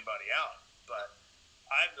call anybody out, but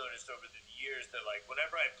I've noticed over the years that like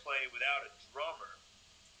whenever I play without a drummer,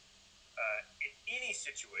 in any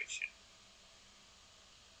situation,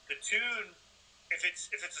 the tune, if it's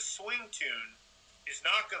a swing tune, is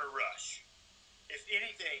not going to rush. If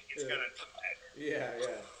anything, it's going to drag. Yeah,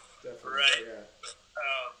 definitely. Right. Yeah.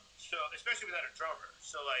 So especially without a drummer,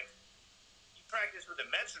 so like you practice with a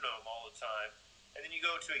metronome all the time, and then you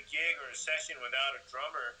go to a gig or a session without a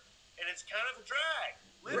drummer, and it's kind of a drag,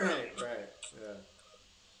 literally. Right. Yeah.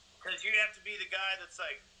 Because you have to be the guy that's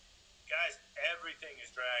like, guys, everything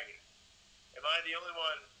is dragging. Am I the only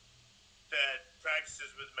one that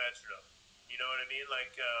practices with metronome? You know what I mean?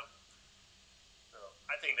 Like, so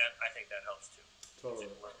I think that helps too.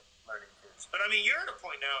 Totally. Learning tunes. But I mean, you're at a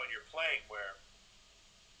point now in your playing where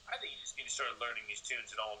I think you just need to start learning these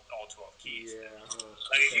tunes in all 12 keys. Yeah.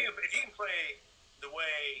 Like if you can play the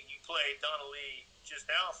way you played Donna Lee just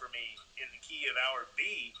now for me in the key of our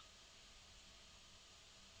B.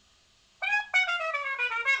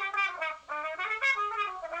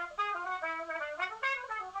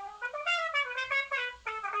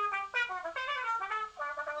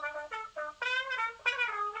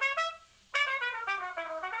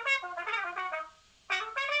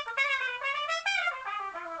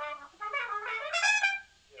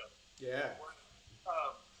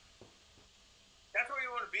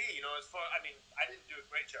 as far, I mean, I didn't do a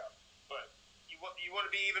great job, but you want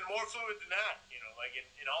to be even more fluid than that, like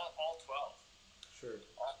in all 12. Sure.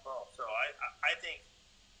 All 12. So I think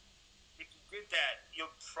if you did that,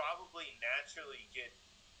 you'll probably naturally get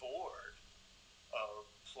bored of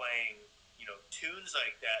playing, tunes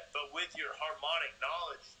like that. But with your harmonic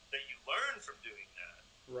knowledge that you learn from doing that,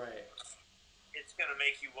 right, it's going to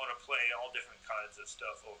make you want to play all different kinds of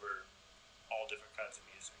stuff over all different kinds of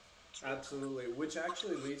music. Absolutely. Which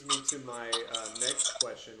actually leads me to my next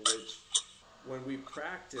question, which when we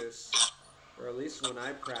practice, or at least when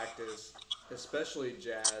I practice, especially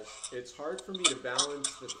jazz, it's hard for me to balance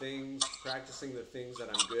practicing the things that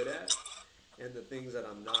I'm good at and the things that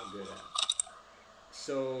I'm not good at.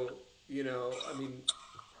 So, I mean,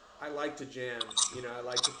 I like to jam. I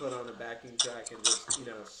like to put on a backing track and just,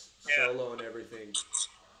 Yeah. solo and everything.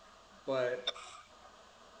 But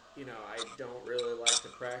I don't really like to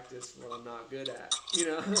practice what I'm not good at.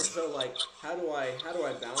 So like, how do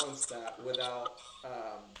I balance that without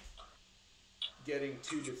getting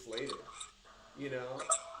too deflated? You know?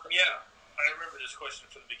 Yeah. I remember this question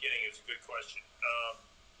from the beginning. It was a good question.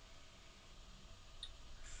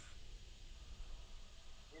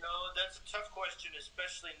 That's a tough question,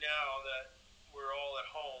 especially now that we're all at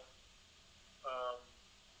home. Um,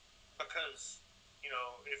 because,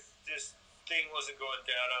 if this thing wasn't going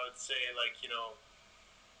down, I would say, like,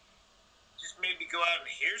 just maybe go out and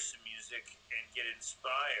hear some music and get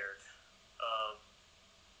inspired. Um,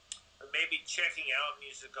 or maybe checking out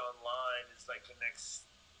music online is like the next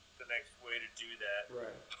way to do that.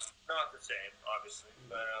 Right. Not the same, obviously,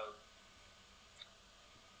 but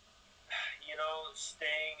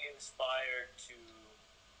staying inspired to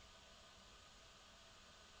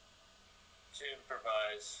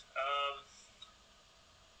improvise.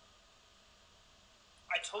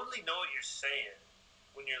 I totally know what you're saying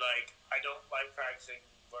when you're like, I don't like practicing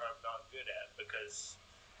what I'm not good at because,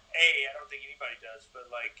 I don't think anybody does,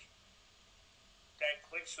 but like, that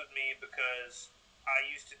clicks with me because I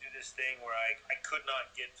used to do this thing where I could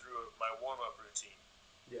not get through my warm up routine.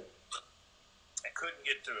 Yeah. I couldn't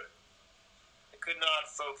get through it. I could not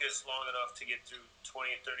focus long enough to get through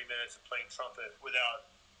 20 or 30 minutes of playing trumpet without,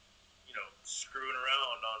 screwing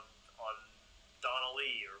around on Donna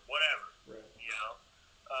Lee or whatever. Right.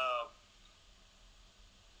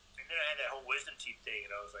 And then I had that whole wisdom teeth thing,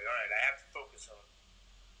 and I was like, all right, I have to focus on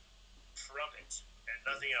trumpet and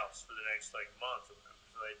nothing else for the next like month or whatever.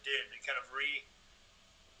 So I did, and it kind of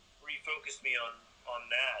refocused me on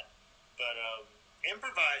that. But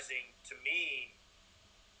improvising to me,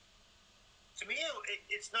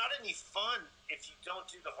 it's not any fun if you don't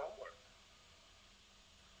do the homework.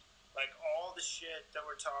 Like all the shit that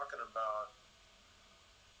we're talking about,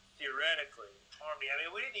 theoretically, harmony. I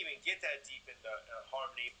mean, we didn't even get that deep into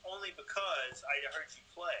harmony, only because I heard you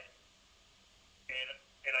play,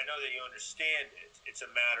 and I know that you understand it. It's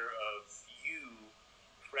a matter of you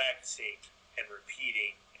practicing and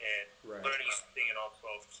repeating and Right. learning something in all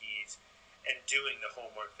 12 keys and doing the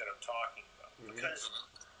homework that I'm talking about. Mm-hmm. Because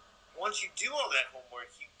once you do all that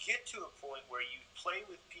homework, you get to a point where you play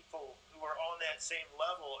with people who are on that same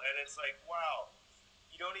level, and it's like, wow,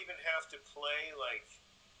 you don't even have to play like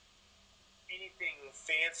anything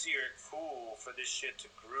fancy or cool for this shit to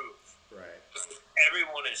groove. Right.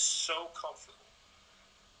 Everyone is so comfortable.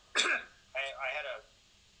 I had a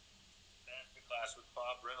master class with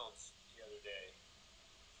Bob Reynolds the other day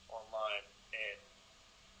online, and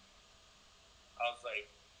I was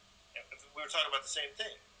like, we were talking about the same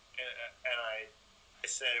thing, and I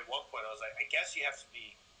said at one point, I was like, I guess you have to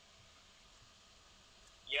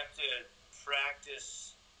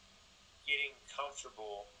practice getting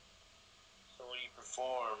comfortable, so when you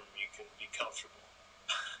perform, you can be comfortable.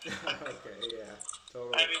 Okay, yeah,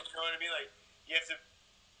 totally. I mean, you know what I mean? Like, you have to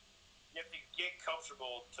get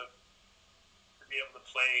comfortable to be able to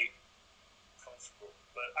play comfortable.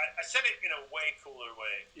 But I said it in a way cooler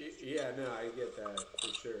way. Yeah, no, I get that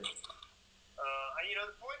for sure.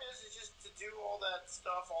 The point is just to do all that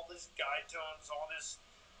stuff, all this guide tones, all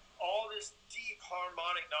this deep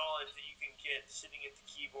harmonic knowledge that you can get sitting at the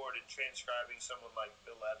keyboard and transcribing someone like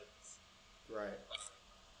Bill Evans. Right.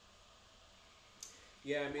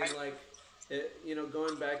 Yeah, I mean, like,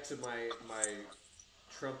 going back to my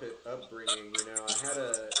trumpet upbringing, I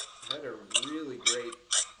had a really great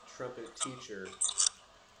trumpet teacher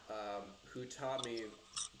who taught me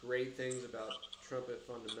great things about trumpet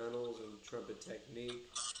fundamentals and trumpet technique,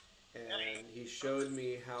 and he showed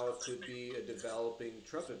me how to be a developing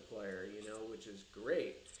trumpet player, which is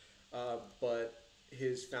great. But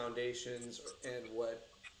his foundations and what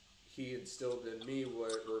he instilled in me were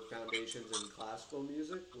foundations in classical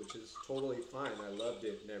music, which is totally fine. I loved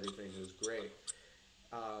it and everything. It was great.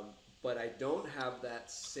 Um, but I don't have that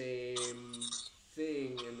same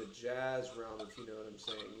thing in the jazz realm, if you know what I'm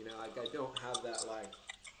saying. You know, like I don't have that like,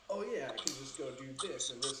 oh yeah, I can just go do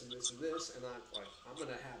this and this and this and this, and I'm like, I'm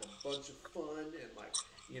gonna have a bunch of fun and like,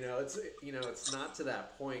 it's not to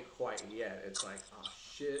that point quite yet. It's like, oh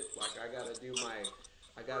shit, like I gotta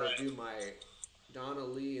Right. do my Donna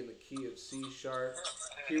Lee in the key of C sharp.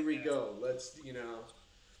 Here we go. Let's. Well,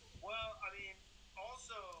 I mean,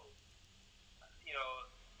 also, you know,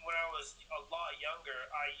 when I was a lot younger,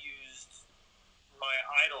 I used my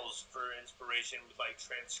idols for inspiration with like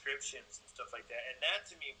transcriptions and stuff like that, and that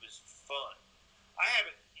to me was fun. I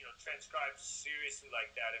haven't, transcribed seriously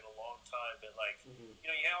like that in a long time, but like, Mhm. you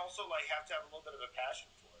also like have to have a little bit of a passion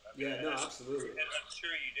for it. I mean, Yeah, no, absolutely. and I'm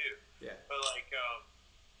sure you do, Yeah. but like,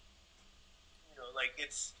 like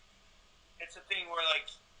it's a thing where like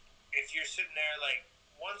if you're sitting there like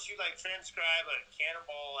once you like transcribe a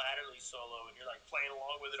Cannonball Adderley solo and you're like playing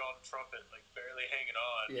along with it on the trumpet, like barely hanging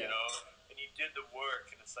on, Yeah. and you did the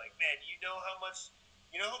work, and it's like, man, you know how much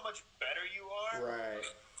better you are. Right.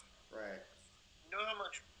 Right. You know how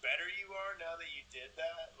much better you are now that you did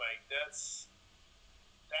that. Like that's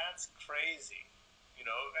crazy, and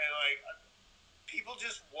like people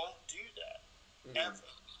just won't do that Mhm. ever,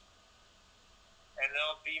 and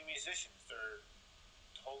they'll be musicians their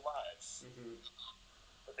whole lives. Mhm.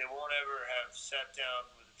 But they won't ever have sat down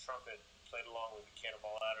with a trumpet and played along with the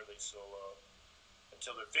Cannonball Adderley solo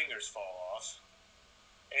until their fingers fall off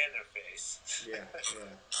and their face. Yeah.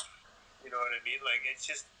 Yeah. You know what I mean? Like, it's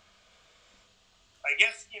just, I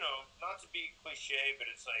guess, not to be cliche, but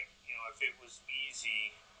it's like, if it was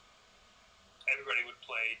easy, everybody would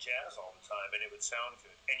play jazz all the time and it would sound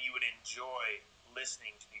good. And you would enjoy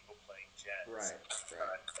listening to people playing jazz. Right.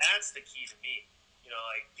 Right. That's the key to me.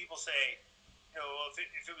 Like people say, well, if it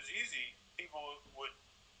was easy, people would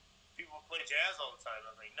play jazz all the time.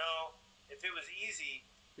 I'm like, no. If it was easy,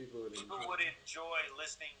 people would enjoy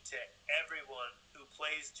listening to everyone who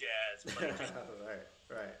plays jazz play jazz. Right.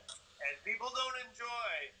 Right. And people don't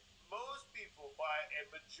enjoy. Most people, by a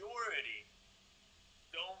majority,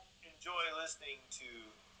 don't enjoy listening to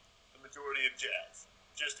the majority of jazz.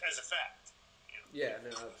 Just as a fact. Yeah.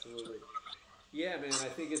 No. Absolutely. Yeah, man. I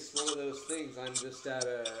think it's one of those things. I'm just at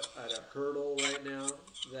a hurdle right now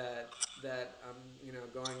that I'm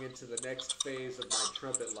going into the next phase of my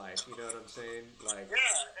trumpet life. You know what I'm saying? Like.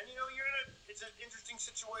 Yeah, and it's an interesting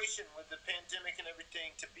situation with the pandemic and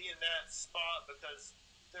everything to be in that spot because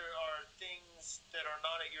there are things that are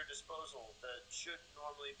not at your disposal that should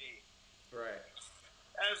normally be. Right.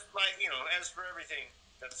 As for everything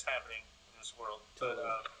that's happening in this world. Totally.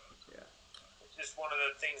 But Yeah. it's just one of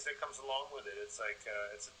the things that comes along with it. It's like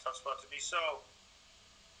it's a tough spot to be. So,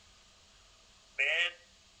 man,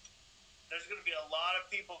 there's going to be a lot of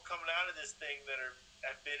people coming out of this thing that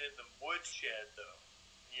have been in the woodshed, though.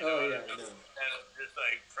 Yeah, I know. And just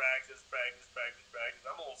like practice.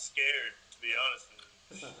 I'm a little scared, to be honest with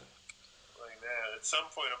you. Like, man, at some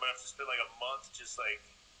point I'm gonna have to spend like a month just like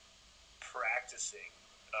practicing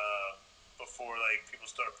before like people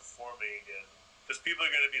start performing again, because people are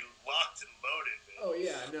gonna be locked and loaded, man. Oh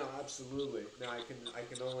yeah, no, absolutely. No, I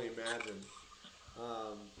can only imagine.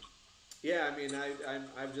 Yeah, I mean,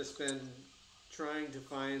 I've just been trying to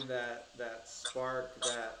find that spark,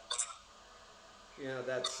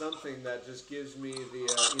 that's something that just gives me the,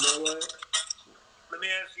 you know what? Let me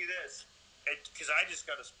ask you this, because I just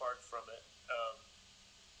got a spark from it.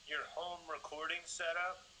 Your home recording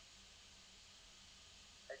setup.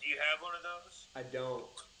 Do you have one of those? I don't.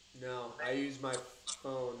 No, I use my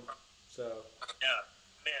phone. So. Yeah,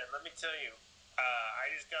 man. Let me tell you,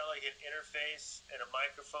 I just got like an interface and a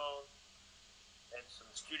microphone and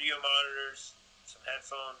some studio monitors, some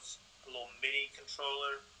headphones, a little MIDI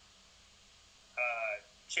controller.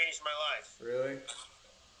 Changed my life. Really?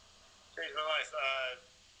 Changed my life.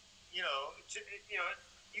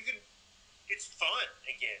 You can. It's fun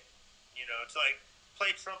again. To like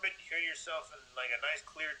play trumpet, hear yourself in like a nice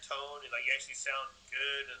clear tone, and like you actually sound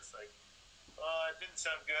good. And it's like, oh, it didn't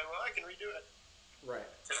sound good. Well, I can redo it. Right.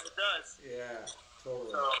 So it does. Yeah,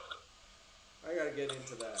 totally. So, I gotta get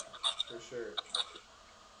into that for sure.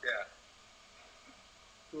 yeah.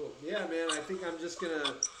 Cool. Yeah, man. I think I'm just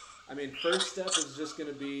gonna. I mean, first step is just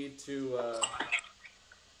gonna be to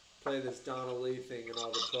play this Donna Lee thing in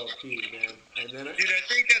all the 12 keys, man. And then, dude, I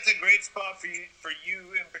think that's a great spot for you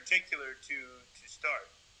in particular to start.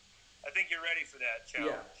 I think you're ready for that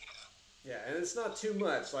challenge. Yeah, and it's not too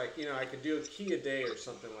much. Like, I could do a key a day or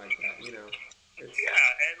something like that. It's,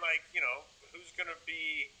 yeah, and like, who's gonna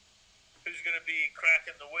be who's going to be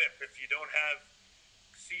cracking the whip if you don't have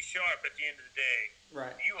C# at the end of the day.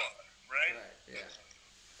 Right. You are, right? Right, yeah.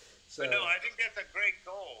 So, but no, I think that's a great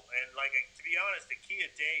goal. And, like, to be honest, a key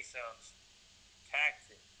a day sounds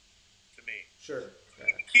taxing to me. Sure. Yeah.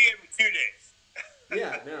 Key every 2 days.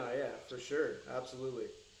 Yeah, for sure. Absolutely.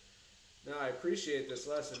 No, I appreciate this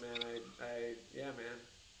lesson, man. Yeah, man.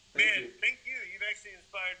 Thank you. You've actually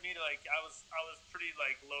inspired me to, like, I was pretty,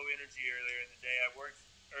 like, low energy earlier in the day. I worked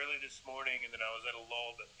early this morning, and then I was at a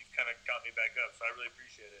lull, but you've kind of got me back up, so I really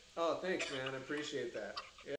appreciate it. Oh, thanks, man. I appreciate that. Yeah.